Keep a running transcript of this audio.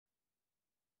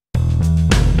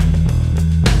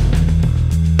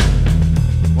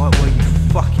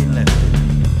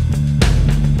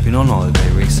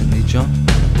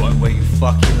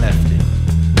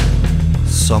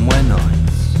Somewhere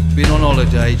nice. Been on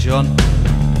holiday, John.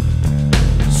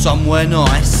 Somewhere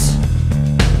nice.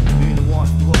 Me and the wife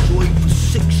got to eat for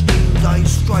 16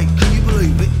 days straight, can you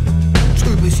believe it?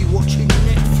 Too busy watching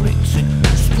Netflix and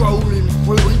scrolling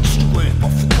through Instagram. I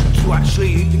forgot to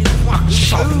actually eat any fucking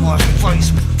Shove my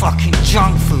face with fucking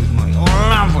junk food, mate.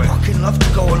 I love it. I fucking love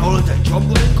to go on holiday, John,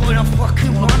 but ain't got enough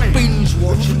fucking money. Binge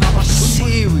watch another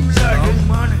series.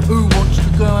 Who wants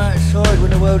to go outside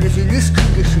when the world is in this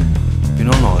condition? Been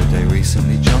on holiday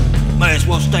recently, John. May as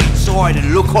well stay inside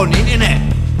and look on the internet.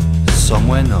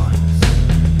 Somewhere nice.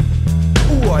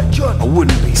 Alright, John. I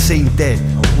wouldn't be seen dead.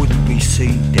 I wouldn't be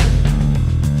seen dead.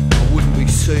 I wouldn't be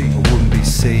seen. I wouldn't be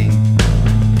seen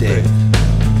dead.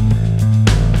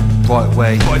 Right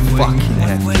where you fucking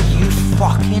left. Right where you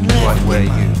fucking left.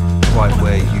 Right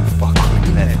where you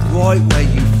fucking left. Right where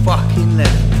you fucking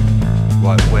left.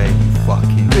 Right where you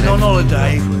fucking left. Been on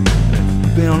holiday.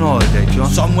 Been on holiday, John.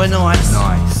 Somewhere nice.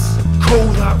 Nice. Call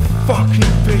that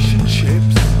fucking fish and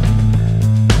chips.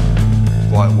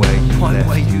 Right where you left. Right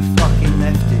where you fucking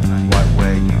left it, mate. Right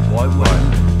where you Right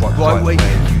where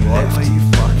you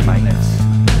fucking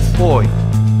left. Boy,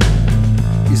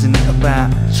 isn't it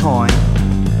about time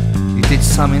you did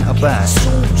something about it?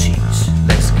 Sorted.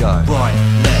 Let's go. Right,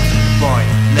 left,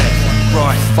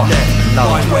 right, Fucking left.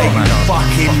 love Right it, where man. you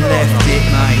fucking left it,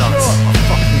 mate. I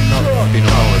fucking love it. Been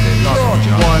on holiday,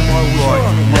 John. Right,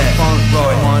 left,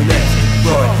 right, left.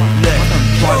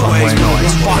 Right where you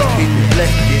fucking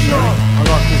left it, mate. I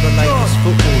like all the latest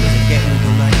footballers and getting all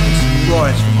the latest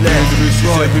Right, left,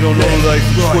 Been on holiday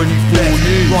for 24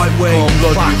 years. Right where you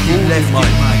fucking left it,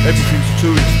 mate. Everything's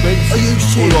too expensive. Are you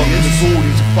serious? All I can afford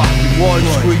is a fucking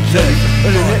widescreen telly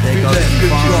and a Netflix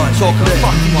subscription. So I can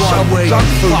fucking Right where you junk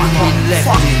food in my fucking left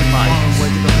fucking it, mate.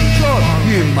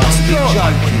 You must be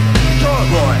joking.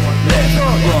 Right, left,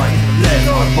 right,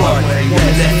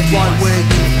 right where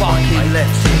you fucking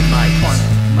left it, mate.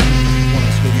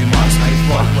 You must be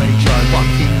fucking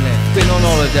left. Been on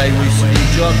holiday recently,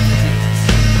 John.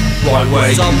 Right where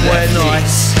you somewhere left it.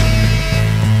 nice.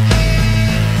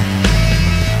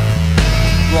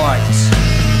 Right.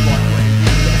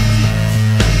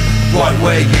 Right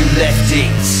where you left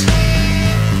it.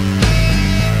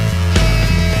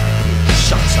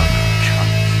 Shut up,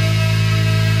 cunt.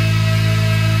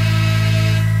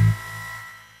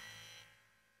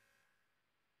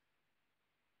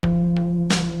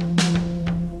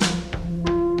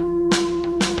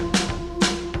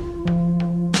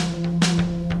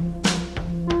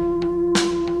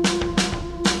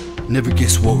 Never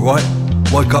guess what, right?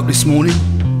 Woke up this morning,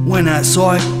 went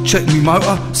outside, checked me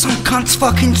motor. Some cunt's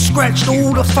fucking scratched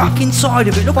all the fucking side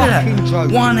of it. Look at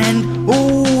that. One end,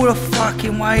 all the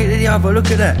fucking way to the other. Look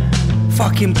at that.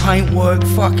 Fucking paintwork,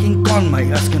 fucking gone, mate.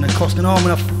 That's gonna cost an arm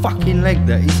and a fucking leg,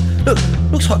 that is. Look,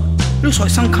 looks like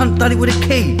some cunt done it with a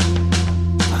key.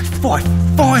 If I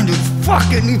find who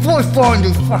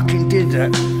fucking did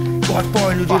that, if I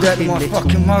find who did that to my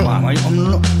fucking motor, mate,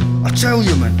 I tell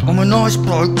you, man, I'm a nice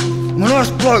bloke,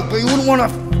 but you wouldn't want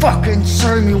to fucking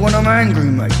see me when I'm angry,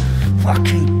 mate.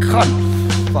 Fucking cunt.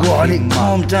 Well, I need to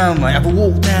calm down, mate. Have a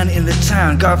walk down in the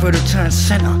town, go through the town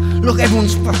centre. Look,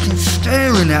 everyone's fucking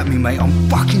staring at me, mate. I'm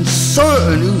fucking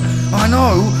certain I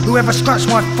know whoever scratched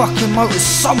my fucking motor is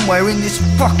somewhere in this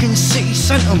fucking city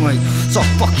centre, mate. So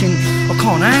I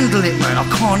can't handle it, man. I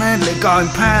can't handle it going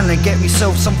pound and get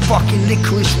myself some fucking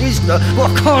licorice Rizzler. Well,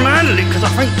 I can't handle it because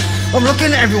I think I'm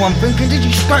looking at everyone thinking, did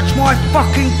you scratch my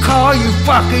fucking car, you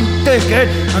fucking dickhead?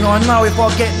 And I know if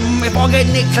I get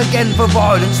nicked again for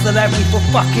violence, they'll have me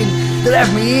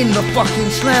in the fucking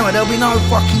slammer. There'll be no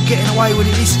fucking getting away with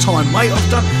it this time, mate.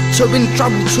 I've been in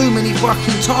trouble too many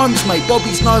fucking times, mate.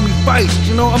 Bobby's known me face,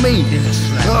 do you know what I mean?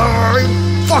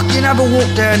 Fucking have a walk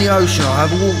down the ocean. I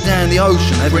have a walk down the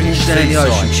ocean, have a walk down the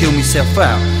ocean, chill myself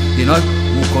out, you know?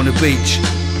 Walk on the beach,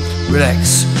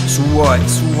 relax, it's alright.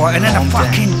 And then the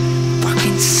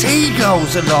fucking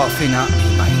seagulls are laughing at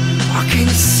me, mate. Fucking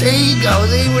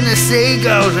seagulls, even the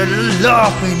seagulls are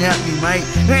laughing at me, mate.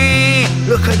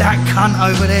 Look at that cunt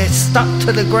over there, stuck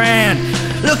to the ground.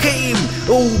 Look at him,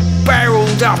 all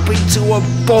barreled up into a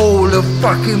ball of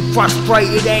fucking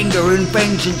frustrated anger and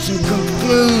vengeance and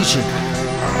confusion.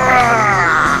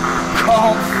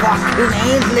 Can't fucking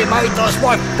handle it, mate. That's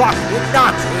my fucking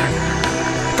nuts in.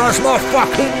 That's my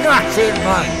fucking nuts in,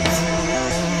 mate.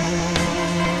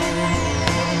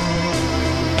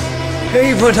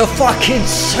 Even the fucking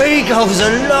seagulls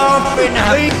are laughing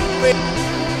at me.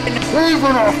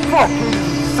 Even the fucking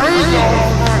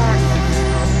seagulls.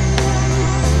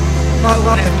 No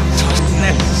one ever touched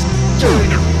them.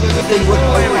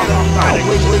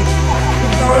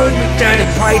 slowed me down and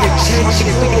paid attention.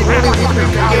 If we could really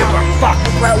give a fuck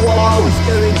about what I was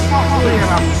doing. We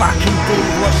were a fucking dude,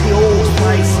 watch the horse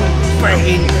racing,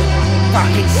 begging,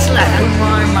 fucking slapping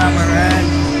my mum around.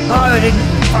 I didn't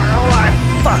fuck, all I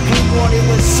fucking wanted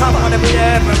was someone to be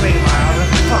there for me, man. I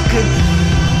was fucking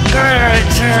go out and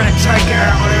turn and take her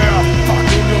out with her. I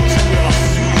fucking looked at me, I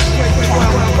smashed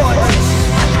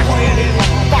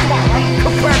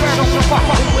my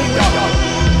fucking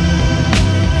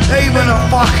even the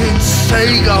fucking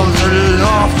seagulls are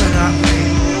laughing at me.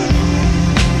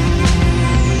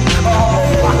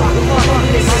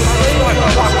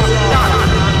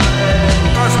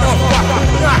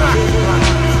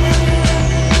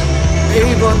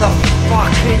 Even the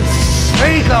fucking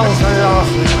seagulls are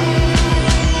laughing at me.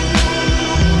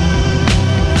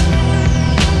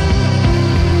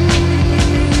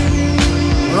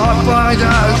 When I find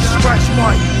out, scratch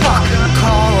my fucking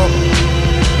car up.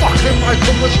 Fucking make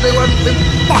them wish they hadn't been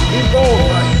fucking born,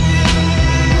 mate.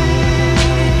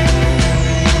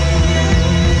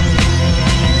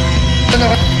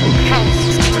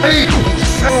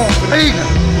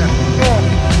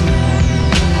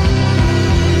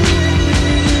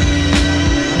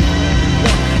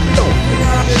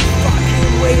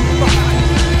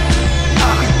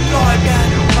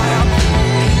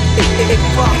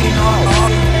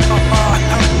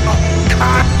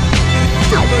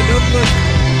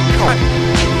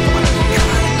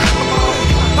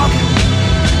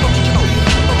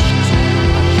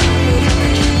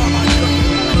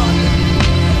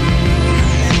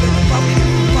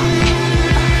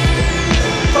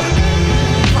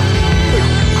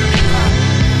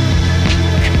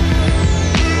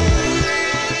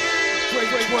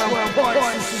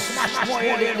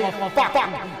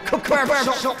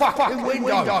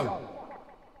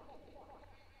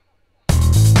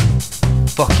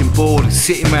 Fucking bored,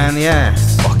 sitting round the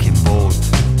house. Fucking bored.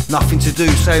 Nothing to do,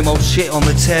 same old shit on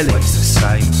the telly. It's the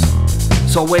same.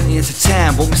 So I went into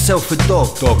town, bought myself a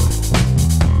dog.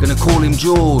 Gonna call him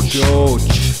George.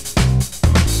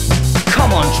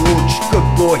 Come on, George,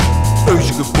 good boy. Who's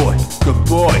a good boy? Good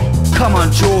boy. Come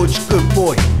on, George, good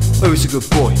boy. Who's a good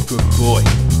boy? Good boy.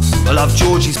 I love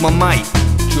George, he's my mate.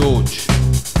 George.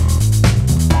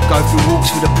 Go for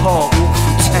walks through the park, walks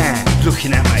through town,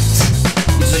 looking at mates.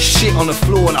 There's a shit on the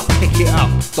floor and I pick it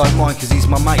up. Don't mind, cause he's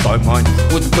my mate. Don't mind.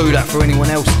 Wouldn't do that for anyone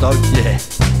else though. Yeah.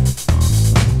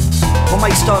 My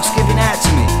mate starts giving out to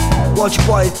me. Why'd you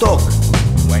buy a dog?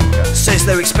 Wanker. Says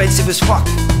they're expensive as fuck.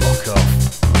 Fuck off.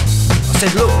 I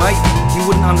said, look mate, you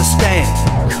wouldn't understand.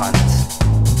 Cunt.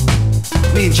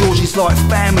 Me and George is like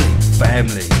family.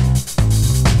 Family.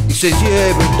 He says,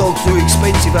 yeah, but dogs are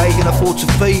expensive, how you can afford to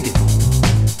feed it?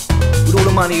 With all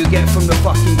the money you get from the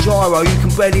fucking gyro, you can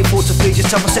barely afford to feed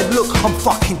yourself. I said, look, I'm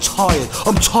fucking tired.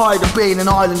 I'm tired of being an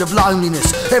island of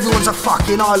loneliness. Everyone's a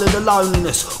fucking island of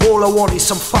loneliness. All I want is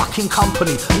some fucking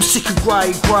company. I'm sick of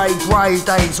grey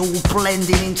days all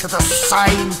blending into the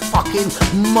same fucking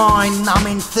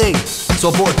mind-numbing thing. So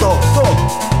I bought a dog.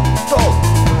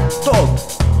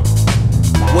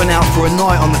 Went out for a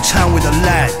night on the town with the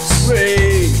lads.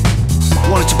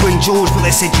 Wanted to bring George, but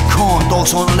they said you can't,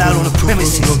 dogs aren't allowed on the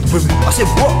premises. I said,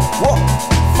 what?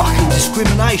 Fucking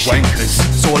discrimination. Wankers.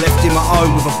 So I left him at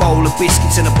home with a bowl of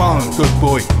biscuits and a bone. Good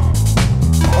boy.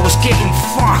 I was getting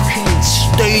fucking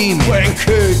steaming.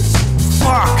 Wankers.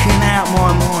 Fucking out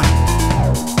my mind.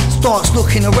 Starts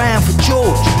looking around for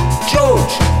George.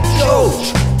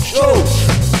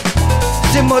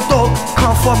 Seen my dog,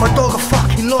 can't find my dog, I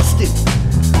fucking lost him.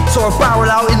 So I barrel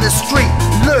out in the street,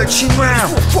 lurching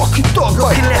round. Fucking dog,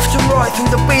 looking left and right through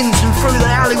the bins and through the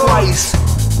alleyways.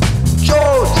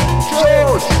 George,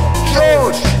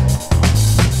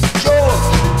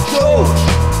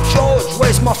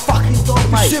 where's my fucking dog,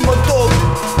 mate? You see my dog?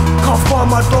 Can't find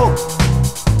my dog.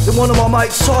 Then one of my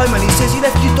mates, Simon, he says, you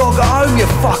left your dog at home, you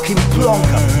fucking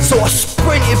plonker. So I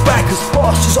sprinted back as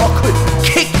fast as I could,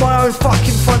 kicked my own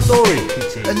fucking front door in.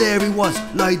 And there he was,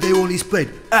 laid there on his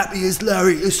bed, happy as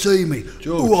Larry to see me.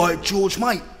 Alright, George,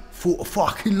 mate, thought I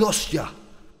fucking lost ya.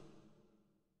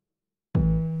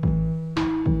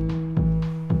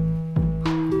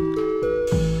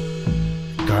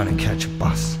 Going and catch a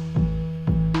bus,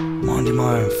 minding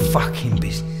my own fucking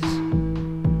business.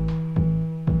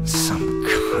 Some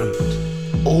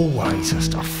cunt always has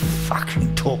to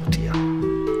fucking talk to you.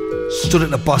 Stood at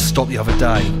the bus stop the other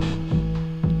day.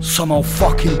 Some old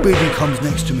fucking biddy comes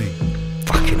next to me.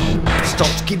 Fucking old bitch.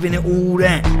 Starts giving it all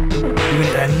that. Giving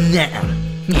it a natter.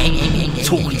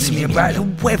 Talking to me about the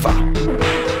weather.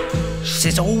 She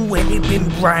says, oh, well, it's been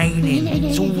raining.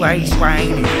 It's always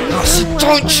raining. And I said,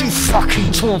 don't you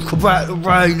fucking talk about the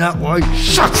rain that way.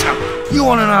 Shut up. You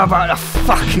wanna know about the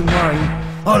fucking rain?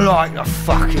 I like the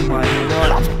fucking rain, I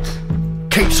love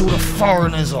it. Keeps all the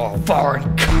foreigners off, foreign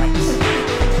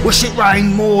cunts. Wish it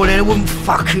rained more, there wouldn't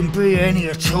fucking be any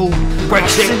at all.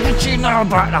 Brexit, what do you know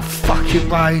about the fucking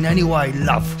rain anyway,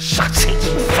 love? Shut it,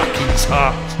 you fucking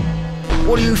tart.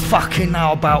 What do you fucking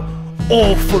know about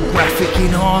orthographic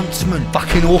enhancement?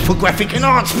 Fucking orthographic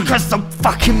enhancement because the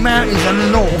fucking mountains in the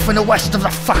north and the west of the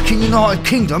fucking United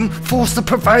Kingdom force the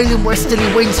prevailing westerly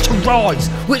winds to rise,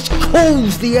 which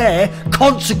cools the air,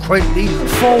 consequently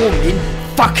forming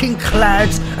fucking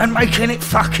clouds and making it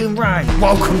fucking rain.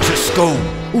 Welcome to school,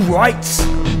 alright?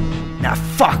 Now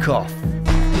fuck off.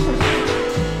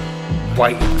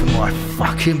 Waiting for my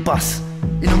fucking bus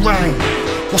in the rain.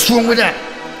 What's wrong with that?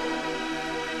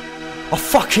 I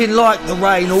fucking like the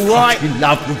rain, alright? I fucking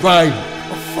love the rain.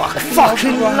 I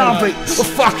fucking love it. I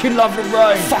fucking love the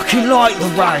rain. Fucking like the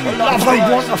rain. I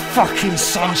don't want the fucking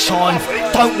sunshine.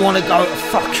 Don't want to go to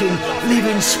fucking live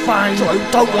in Spain.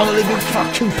 Don't want to live in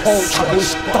fucking Portugal.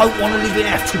 Don't want to live in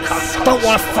Africa. Don't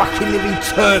want to fucking live in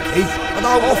Turkey. I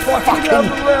don't want to fucking love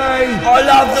the rain. I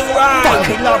love the rain.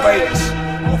 Fucking love it.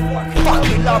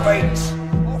 Fucking love it.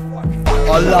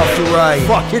 I love the rain.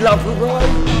 Fucking love the rain.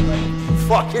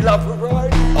 Fucking love the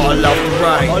rain. I love the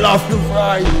rain. I love the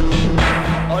rain.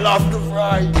 I love the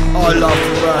rain. I love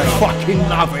the rain. Fucking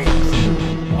love it.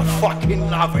 I fucking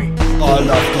love it. I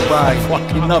love the rain.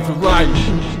 Fucking love the rain.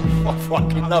 I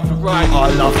fucking love the rain. I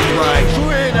love the rain. Do you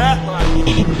hear that?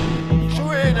 Do you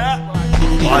hear that?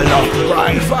 I love the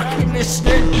rain. You fucking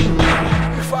listening?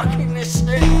 You fucking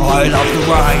listening? I love the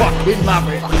rain. Fucking love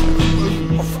it.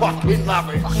 I fucking love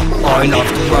it. I love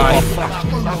the rain.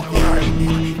 Fucking love the rain.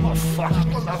 I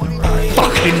fucking love the rain.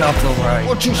 Fucking love the rain.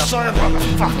 What you say about the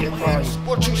fucking rain?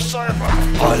 What you say about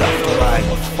the I love the rain.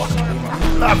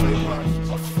 fucking love it, man?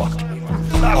 I fucking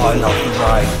love I it. love the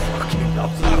rain. Fucking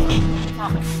love it.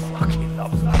 Fucking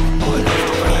love it. I love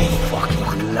the rain.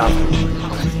 Fucking love it.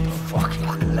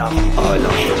 Fucking love it. I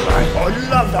love the rain. I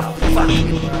love the fucking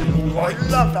rain. I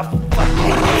love the fucking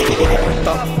rain.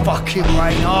 The fucking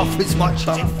rain half as much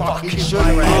as it fucking should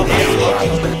rain. around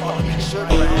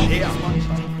here.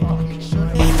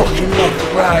 Fucking love the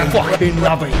rain. Fucking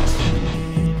love it.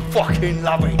 Fucking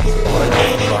love it. I love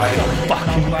the rain.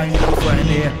 Fucking rain around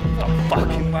here.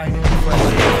 Fucking rain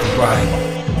around here. Rain.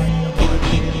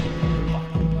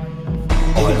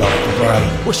 I love the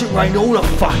rain. Wish it rained all the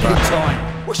fucking time.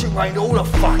 Wish it rained all the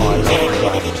fucking I love the time.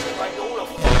 rain. Wish it rained all the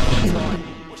fucking time.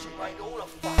 Wish it rained all the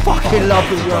fucking love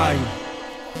the rain.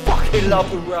 Fucking love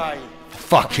the rain.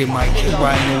 Fucking make it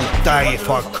rain all day if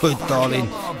I could, darling.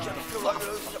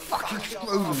 I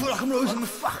feel like I'm losing my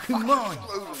fucking mind. I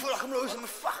feel like I'm losing my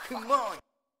fucking mind.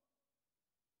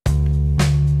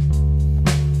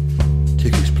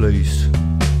 Tickets, please.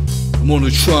 I'm on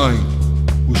a train.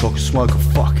 Wish I could smoke a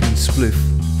fucking spliff.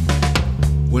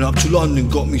 Went up to London,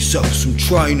 got myself some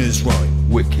trainers, right?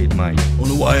 Wicked, mate. On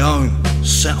the way home,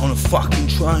 sat on a fucking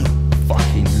train.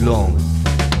 Fucking long.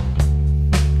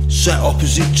 Sat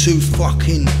opposite two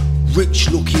fucking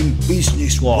rich-looking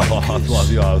business wankers.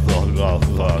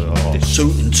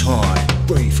 Suit and tie,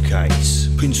 briefcase,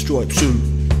 pinstripe suit,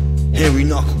 hairy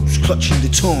knuckles clutching the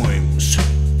Times,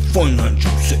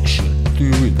 financial section. Do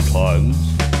you read the Times?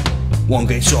 One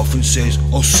gets off and says,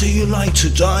 "I'll see you later,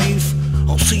 Dave.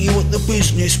 I'll see you at the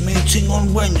business meeting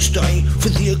on Wednesday for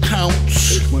the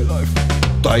accounts." It's my life.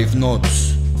 Dave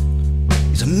nods.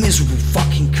 He's a miserable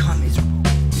fucking cunt.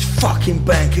 His fucking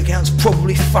bank account's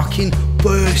probably fucking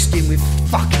bursting with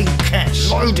fucking cash.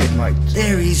 Loaded, mate.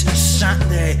 There he's sat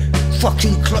there,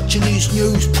 fucking clutching his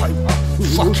newspaper,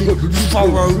 fucking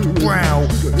furrowed brow,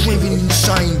 driven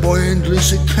insane by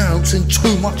endless accounts and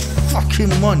too much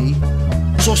fucking money.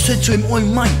 So I said to him, "Oi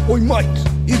mate,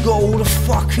 you got all the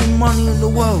fucking money in the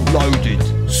world." Loaded.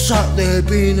 Sat there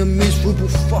being a miserable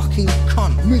fucking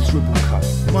cunt. Miserable cunt.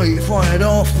 Mate, if I had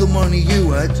half the money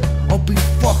you had, I'd be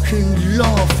fucking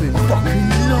laughing all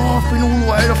the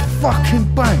way to the fucking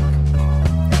bank.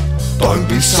 Don't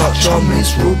be such a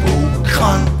miserable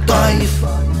cunt, Dave.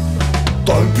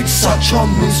 Don't be such a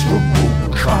miserable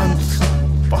cunt.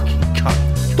 Fucking cunt.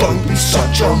 Don't be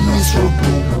such a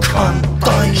miserable cunt,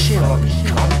 Dave.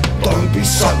 Don't be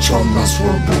such a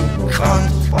miserable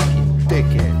cunt. Fucking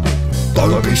dickhead.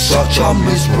 Don't be such a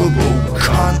miserable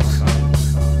cunt.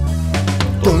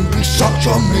 Don't be such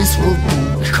a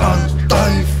miserable cunt,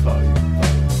 Dave.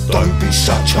 Don't be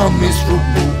such a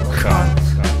miserable cunt.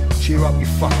 cheer up, you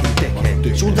fucking dickhead.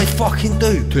 That's all they fucking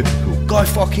do. Typical. Guy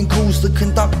fucking calls the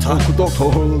conductor.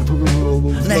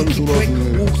 Naked prick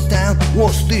walks down.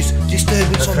 What's this?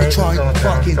 Disturbance on the train.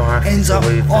 Fucking ends up.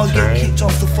 I get kicked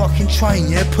off the fucking train.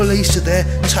 Yeah, police are there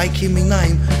taking me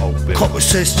name. Copper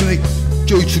says to me,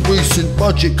 due to recent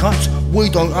budget cuts, we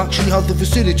don't actually have the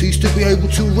facilities to be able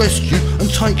to arrest you and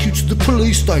take you to the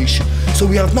police station. So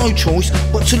we have no choice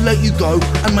but to let you go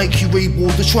and make you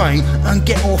reboard the train and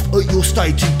get off at your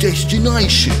stated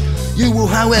destination. You will,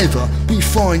 however, be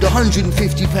fined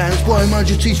 £150 by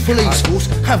Majesty's Police Force.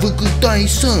 Have a good day,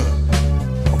 sir.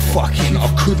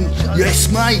 I couldn't,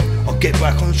 yes mate, I'll get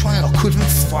back on the train. I couldn't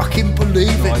fucking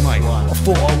believe it, mate. I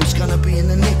thought I was going to be in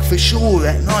the nick for sure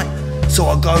that night. So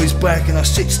I goes back and I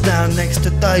sits down next to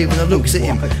Dave and I looks at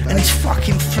him and he's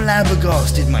fucking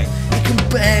flabbergasted, mate. He can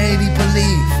barely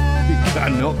believe. You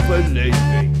cannot believe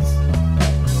it.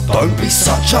 Don't be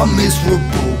such a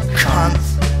miserable cunt.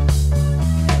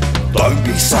 Don't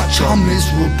be such a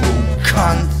miserable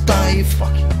cunt, Dave.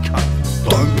 Fucking cunt.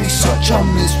 Don't be such a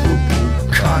miserable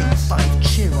cunt, Dave.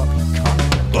 Cheer up, you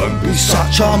cunt. Don't be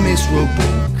such a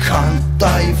miserable cunt,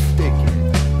 Dave.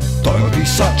 Don't be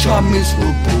such a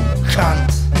miserable cunt.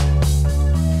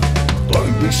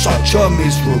 Don't be such a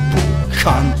miserable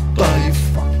cunt, Dave.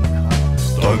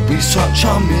 Don't be such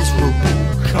a miserable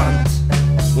cunt.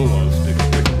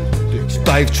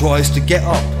 Dave tries to get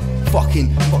up.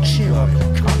 Fucking cheer up, you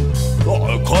cunt.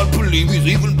 I can't believe he's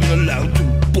even been allowed to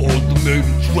board the main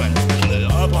transport.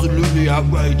 Absolutely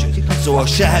outrageous. So I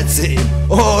shouts at him,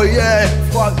 oh yeah,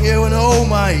 fuck you and all,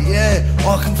 mate, yeah.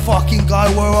 I can fucking go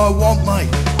where I want, mate.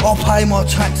 I'll pay my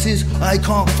taxes, they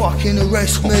can't fucking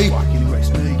arrest me.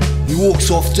 He walks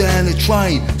off down the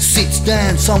train, sits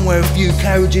down somewhere a few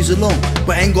carriages along,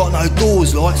 but ain't got no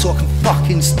doors, like, so I can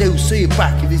fucking still see the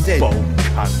back of his head.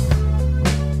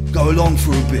 Go along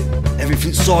for a bit,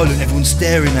 everything's silent, everyone's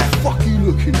staring at. Fuck you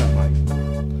looking at, mate?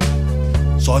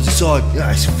 Side to side,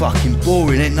 yeah, it's fucking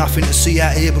boring, ain't nothing to see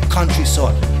out here but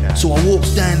countryside. So I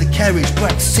walks down the carriage,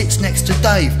 back sits next to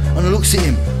Dave, and I looks at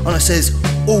him, and I says,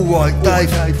 alright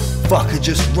Dave. Fucker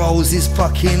just rolls his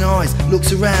fucking eyes,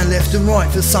 looks around left and right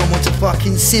for someone to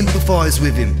fucking sympathise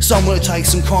with him. Someone to take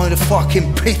some kind of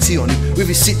fucking pity on him with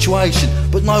his situation,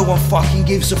 but no one fucking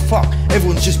gives a fuck.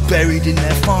 Everyone's just buried in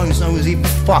their phones, no one's even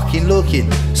fucking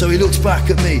looking. So he looks back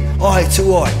at me, eye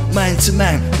to eye, man to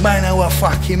man, mano a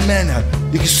fucking mano.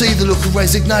 You can see the look of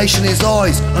resignation in his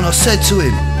eyes, and I said to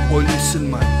him, well listen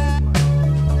mate,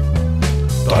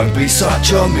 don't be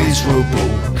such a miserable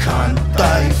cunt,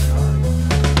 Dave.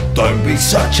 Don't be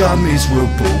such a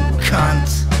miserable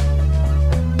cunt.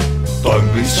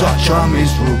 Don't be such a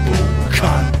miserable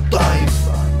cunt, Dave.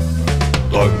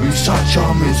 Don't be such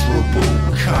a miserable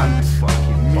cunt.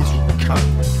 Fucking miserable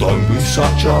cunt. Don't be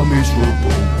such a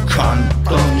miserable cunt,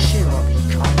 Dave.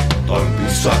 Don't be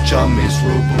such a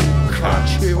miserable cunt.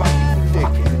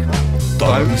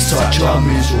 Don't be such a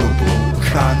miserable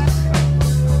cunt.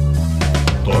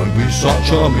 Don't be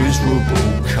such a miserable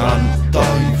cunt,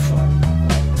 Dave.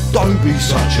 Don't be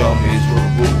such a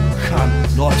miserable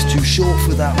cunt. Life's too short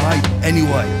for that, mate.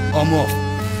 Anyway, I'm off.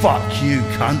 Fuck you,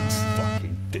 cunt.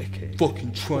 Fucking dickhead.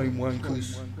 Fucking train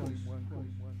wankers.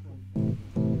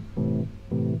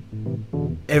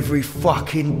 Every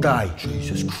fucking day.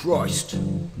 Jesus Christ.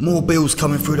 More bills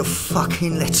coming through the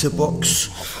fucking letterbox.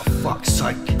 Oh, for fuck's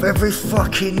sake. Every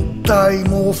fucking day,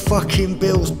 more fucking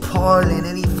bills piling.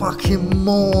 Any fucking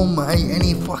more, mate.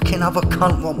 Any fucking other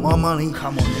cunt want my money.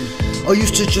 Come on in. I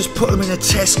used to just put them in a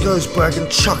Tesco's bag and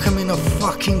chuck them in a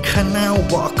fucking canal,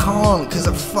 but I can't because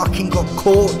I fucking got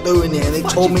caught doing it and they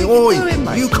told me, oi,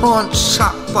 you can't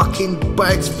chuck fucking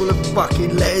bags full of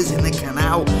fucking letters in the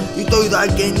canal. You do that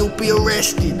again, you'll be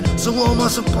arrested. So what am I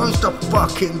supposed to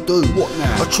fucking do? What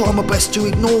now? I try my best to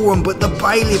ignore them, but the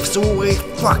bailiffs are always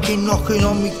fucking knocking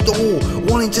on my door,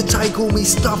 wanting to take all my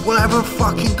stuff. Well, I haven't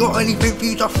fucking got anything for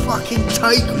you to fucking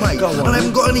take, mate. I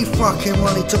haven't got any fucking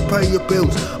money to pay your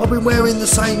bills. I've been wearing the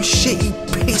same shitty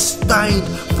piss-stained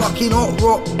fucking hot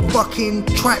rock fucking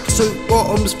tracksuit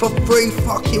bottoms for 3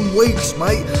 fucking weeks,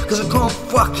 mate, because I can't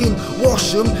fucking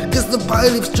wash them because the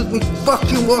bailiffs took me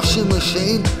fucking washing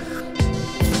machine.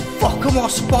 Fuck am I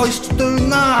supposed to do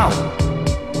now?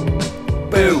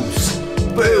 Bills,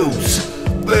 bills,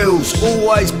 bills,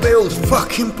 always bills,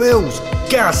 fucking bills.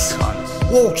 Gas,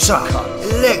 water,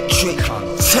 electric,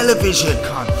 television,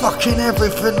 fucking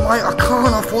everything, mate. I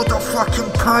can't afford to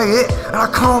fucking pay it, and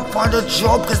I can't find a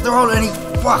job because there aren't any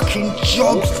fucking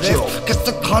jobs left because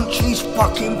the country's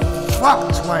fucking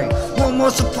fucked, mate. What am I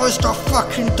supposed to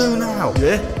fucking do now?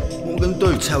 Yeah? What I'm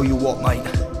gonna do? Tell you what, mate.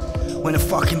 When the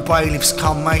fucking bailiffs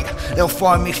come, mate, they'll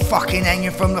find me fucking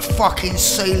hanging from the fucking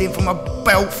ceiling from a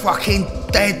belt fucking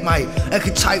dead, mate. They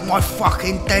could take my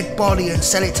fucking dead body and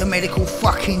sell it to medical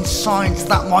fucking science.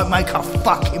 That might make a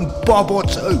fucking bob or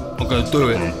two. I'm gonna do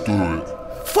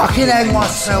it. Fucking hang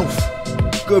myself.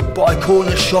 Goodbye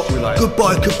corner shop,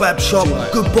 goodbye kebab shop,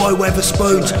 goodbye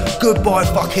Weatherspoons, goodbye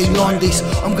fucking Londies.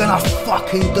 I'm gonna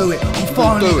fucking do it. I'm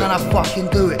finally gonna fucking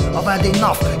do it. I've had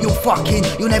enough.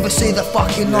 You'll never see the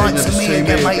fucking lights of me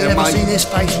again, mate. You'll never see this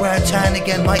face round town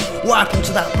again, mate. What happened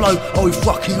to that bloke? Oh, he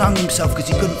fucking hung himself because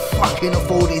he couldn't fucking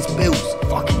afford his bills.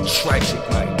 Fucking tragic,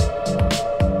 mate.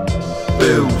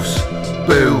 Bills,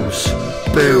 bills,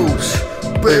 bills,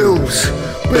 bills,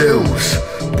 bills,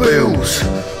 bills,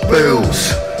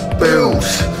 bills,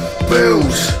 bills,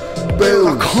 bills, bills.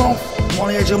 I can't on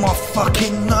the edge of my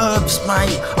fucking nerves,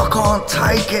 mate. I can't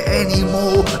take it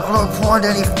anymore. I don't find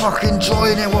any fucking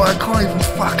joy in it. I can't even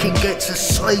fucking get to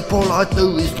sleep. All I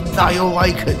do is lay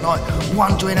awake at night,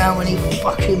 wondering how many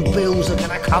fucking bills are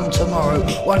gonna come tomorrow,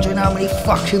 wondering how many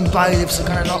fucking bailiffs are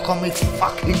gonna knock on me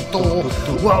fucking door.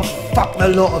 Well, fuck the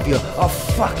lot of you. I've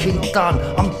fucking done.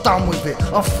 I'm done with it.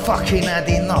 I've fucking had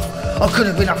enough. I could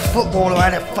have been a footballer, I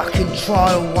had a fucking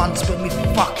trial once, but me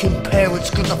fucking parents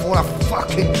couldn't afford a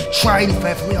fucking train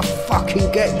fare for me to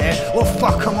fucking get there. What the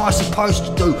fuck am I supposed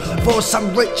to do? If I was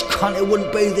some rich cunt, it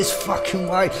wouldn't be this fucking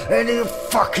way. And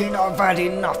fucking, I've had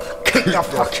enough. Kick the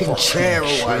fucking chair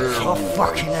away. I've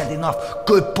fucking had enough.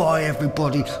 Goodbye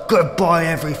everybody. Goodbye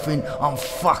everything. I'm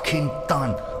fucking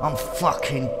done. I'm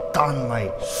fucking done,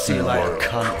 mate. See you later,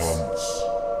 cunts.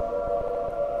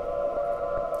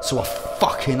 So I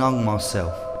fucking hung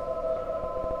myself.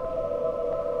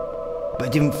 But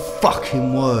it didn't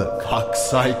fucking work. Fuck's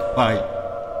sake, mate.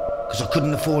 Because I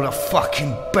couldn't afford a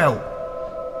fucking belt.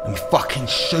 And my fucking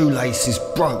shoelaces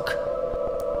broke.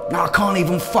 Now I can't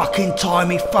even fucking tie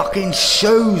me fucking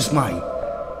shoes, mate.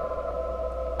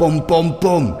 Boom, boom,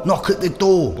 boom. Knock at the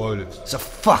door. Bailiffs. It's a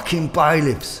fucking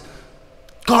bailiffs.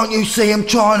 Can't you see him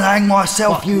trying to hang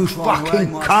myself, you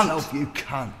fucking cunt? You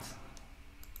cunt.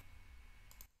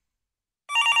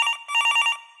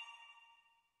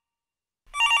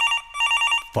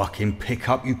 Fucking pick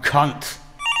up, you cunt.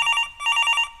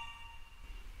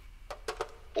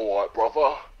 Alright,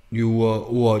 brother. You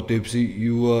alright, Dibsy?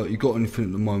 You got anything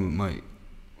at the moment, mate?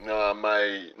 Nah,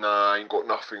 mate. Nah, I ain't got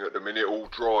nothing at the minute. All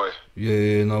dry.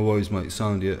 Yeah, no worries, mate.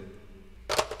 Sound it.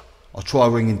 I'll try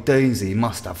ringing Deansy. He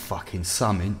must have fucking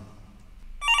something.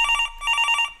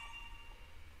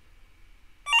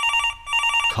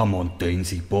 Come on,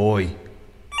 Deansy boy.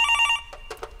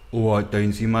 Alright,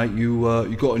 Deansy, mate.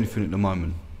 You got anything at the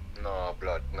moment? Nah,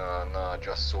 blood. Nah.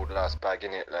 Just saw the last bag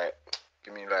in it. Like,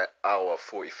 give me like hour,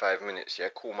 45 minutes. Yeah,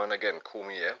 cool man again. Call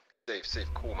me. Yeah. Safe.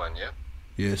 Cool man. Yeah.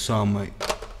 Yeah, sound, mate.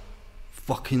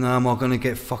 Fucking how am I gonna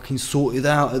get fucking sorted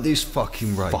out at this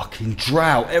fucking rate? Fucking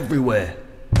drought everywhere.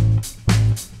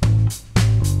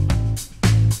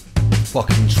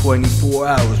 Fucking 24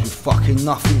 hours with fucking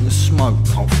nothing to smoke.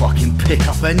 Can't fucking pick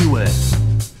up anywhere.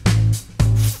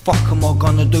 Fuck am I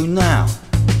gonna do now?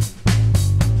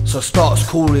 So I starts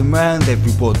calling round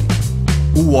everybody.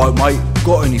 Alright mate,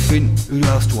 got anything? Who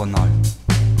else do I know?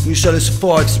 You sell us a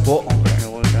 5-spot?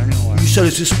 You sell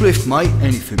us a spliff, mate?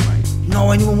 Anything, mate.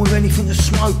 Know anyone with anything to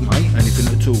smoke, mate? Anything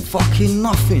at all? Fucking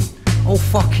nothing. Whole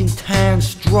fucking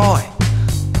town's dry.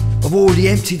 I've already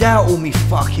emptied out all me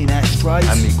fucking ashtrays.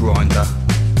 And me grinder.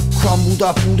 Crumbled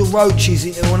up all the roaches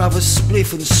into another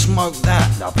spliff and smoked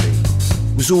that. Lovely.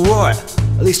 It was alright.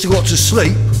 At least I got to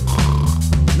sleep.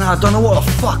 Now I don't know what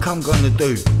the fuck I'm gonna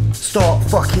do. Start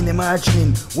fucking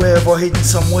imagining where have I hidden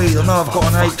some weed. I know I've got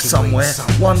an ache somewhere.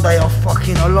 One day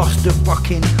I lost a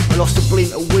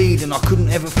blint of weed and I couldn't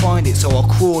ever find it, so I'll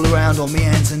crawl around on my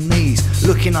hands and knees,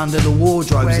 looking under the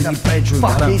wardrobes in the bedroom.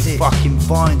 I don't fucking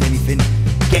find anything.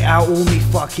 Get out all me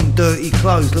fucking dirty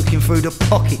clothes, looking through the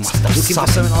pockets, looking for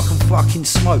something I can fucking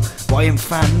smoke, but I ain't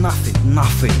found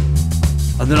nothing.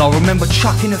 And then I remember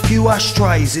chucking a few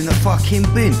ashtrays in the fucking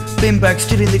bin bag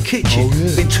still in the kitchen.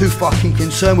 Been too fucking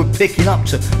concerned with picking up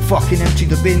to fucking empty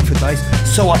the bin for days,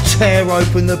 so I tear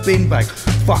open the bin bag.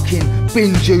 Fucking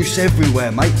bin juice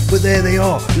everywhere, mate, but there they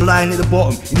are, laying at the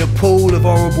bottom in a pool of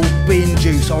horrible bin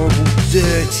juice, horrible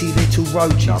dirty little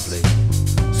roaches. Lovely.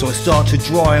 So I start to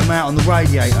dry them out on the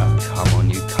radiator. Come on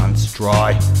you cunts,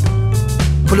 dry.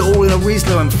 Put it all in a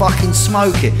Rizzler and fucking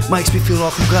smoke it. Makes me feel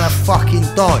like I'm gonna fucking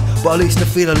die, but at least I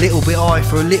feel a little bit high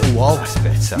for a little while. That's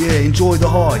better. Yeah, enjoy the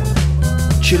high.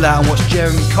 Chill out and watch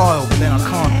Jeremy Kyle, but then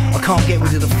I can't get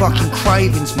rid of the fucking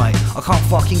cravings, mate. I can't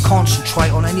fucking concentrate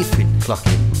on anything.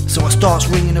 Clucking. So I starts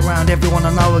ringing around everyone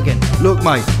I know again. Look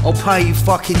mate, I'll pay you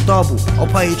fucking double, I'll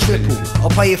pay you triple, I'll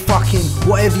pay you fucking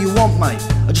whatever you want mate.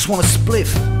 I just want a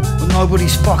spliff, but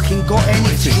nobody's fucking got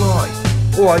anything.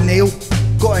 Alright Neil,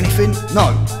 got anything?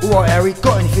 No. Alright Harry,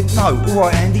 got anything? No.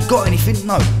 Alright Andy, got anything?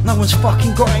 No. No one's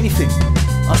fucking got anything.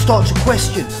 I start to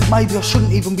question, maybe I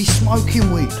shouldn't even be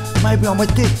smoking weed. Maybe I'm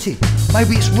addicted.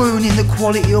 Maybe it's ruining the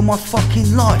quality of my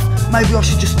fucking life. Maybe I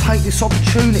should just take this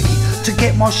opportunity to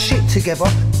get my shit together,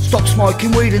 stop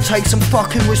smoking weed and take some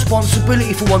fucking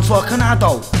responsibility for once like an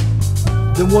adult.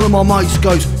 Then one of my mates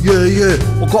goes, yeah,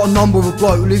 I've got a number of a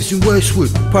bloke who lives in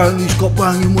Westwood. Apparently he's got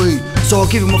banging weed. So I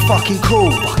give him a fucking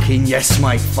call. Fucking yes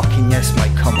mate,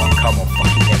 come on,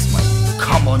 fucking yes mate.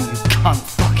 Come on you cunt,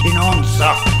 fucking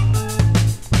answer.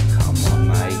 Come on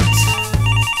mate.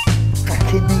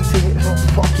 Fucking need to get some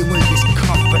fucking weed, this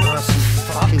cunt better have some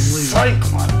fucking weed. Sake,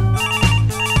 man.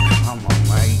 Come on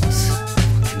mate.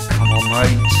 Fucking come on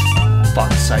mate.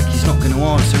 Fuck's sake, he's not gonna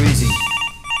answer, is he?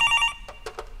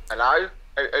 Hello?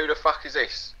 Who the fuck is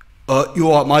this?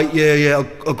 You alright mate? Yeah,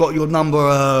 I got your number,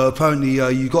 apparently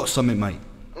you got something mate.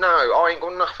 No, I ain't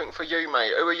got nothing for you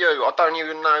mate. Who are you? I don't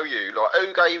even know you. Like,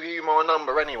 who gave you my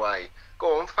number anyway?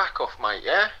 Go on, fuck off mate,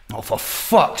 yeah? Oh for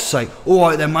fuck's sake.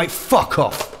 Alright then mate, fuck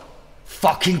off.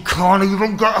 Fucking can't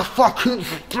even get a fucking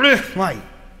spliff mate.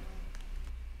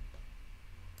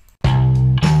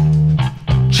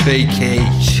 Cheeky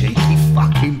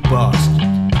fucking bastard.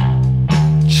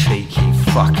 Cheeky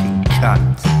fucking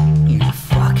cunt. You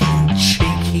fucking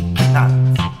cheeky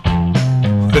cunt.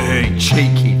 Hey,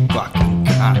 cheeky fucking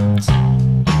cunt.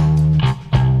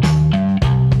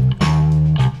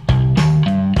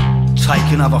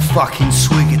 Take another fucking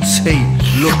swig of tea.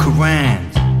 Look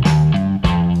around.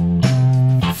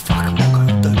 Fuck, what am I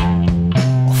gonna do?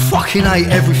 I fucking hate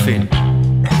everything.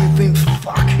 Everything's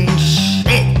fucking shit.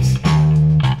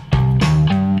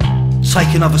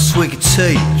 Take another swig of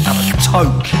tea. Have a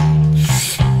toke.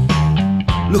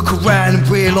 Look around and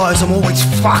realise I'm always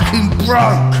fucking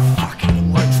broke.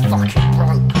 Always fucking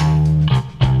broke.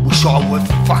 Wish I were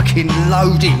fucking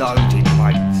loaded,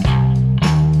 mate.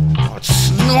 I'd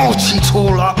snort it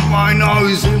all up my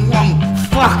nose in one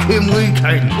fucking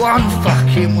weekend.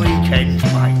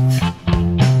 Mate.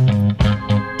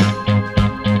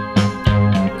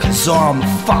 Cause I'm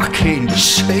fucking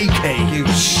cheeky, you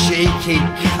cheeky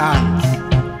cunt.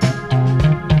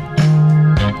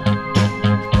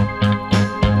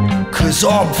 Cause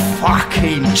I'm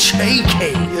fucking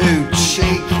cheeky, you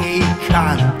cheeky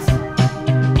cunt.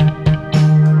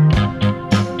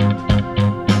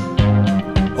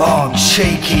 I'm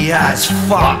cheeky as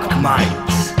fuck, mate.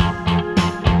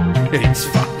 It's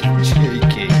fucking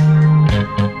cheeky.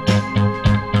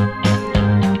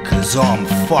 Cause I'm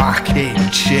fucking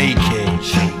cheeky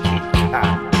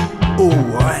cunt.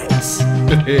 Alright.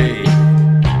 Hey.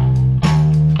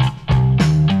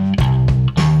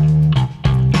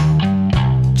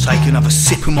 Take another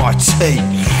sip of my tea.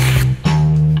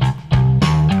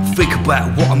 Think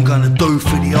about what I'm gonna do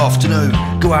for the afternoon.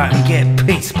 Go out and get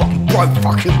pissed, but I'm broke,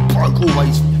 fucking broke,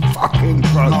 always fucking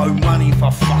broke. No money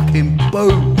for fucking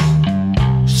booze.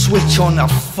 Switch on the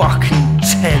fucking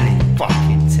telly.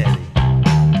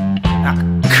 That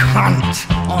cunt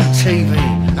on TV,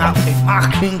 that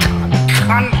fucking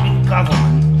cunt in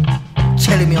government,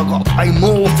 telling me I've got to pay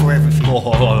more for everything.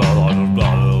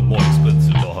 More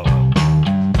expensive.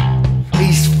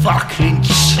 He's fucking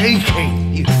cheeky,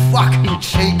 you fucking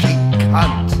cheeky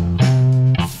cunt.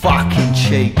 Fucking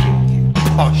cheeky, you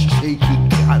posh cheeky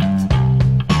cunt.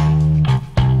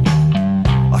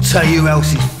 I'll tell you who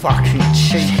else is fucking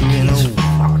cheeky and all,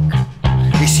 fuck.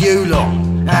 It's you lot,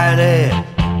 out there.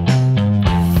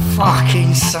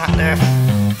 Fucking sat there,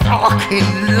 fucking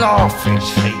laughing,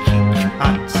 cheeky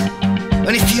cunts.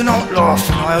 And if you're not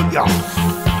laughing, I hope you're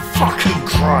fucking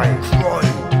crying.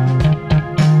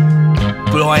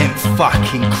 But I ain't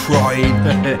fucking crying.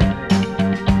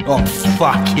 I'm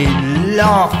fucking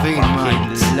laughing,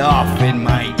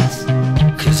 mate.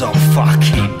 Cause I'm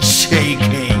fucking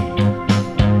cheeky.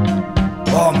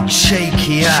 I'm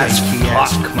cheeky as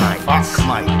fuck, mate.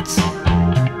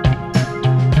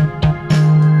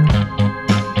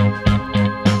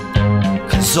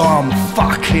 Cause I'm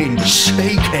fucking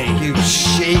cheeky, you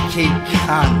cheeky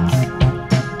cunt.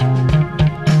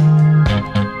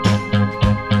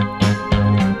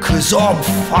 Cause I'm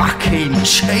fucking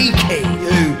cheeky,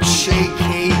 you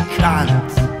cheeky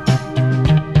cunt.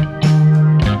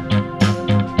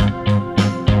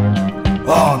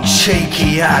 I'm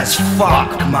cheeky as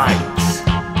fuck, mate.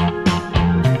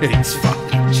 It's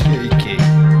fucking cheeky.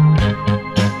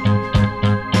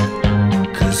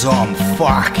 Cause I'm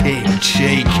fucking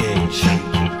cheeky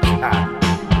cunt.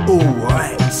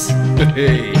 Alright.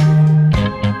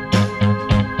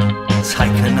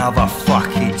 Take another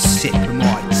fucking sip of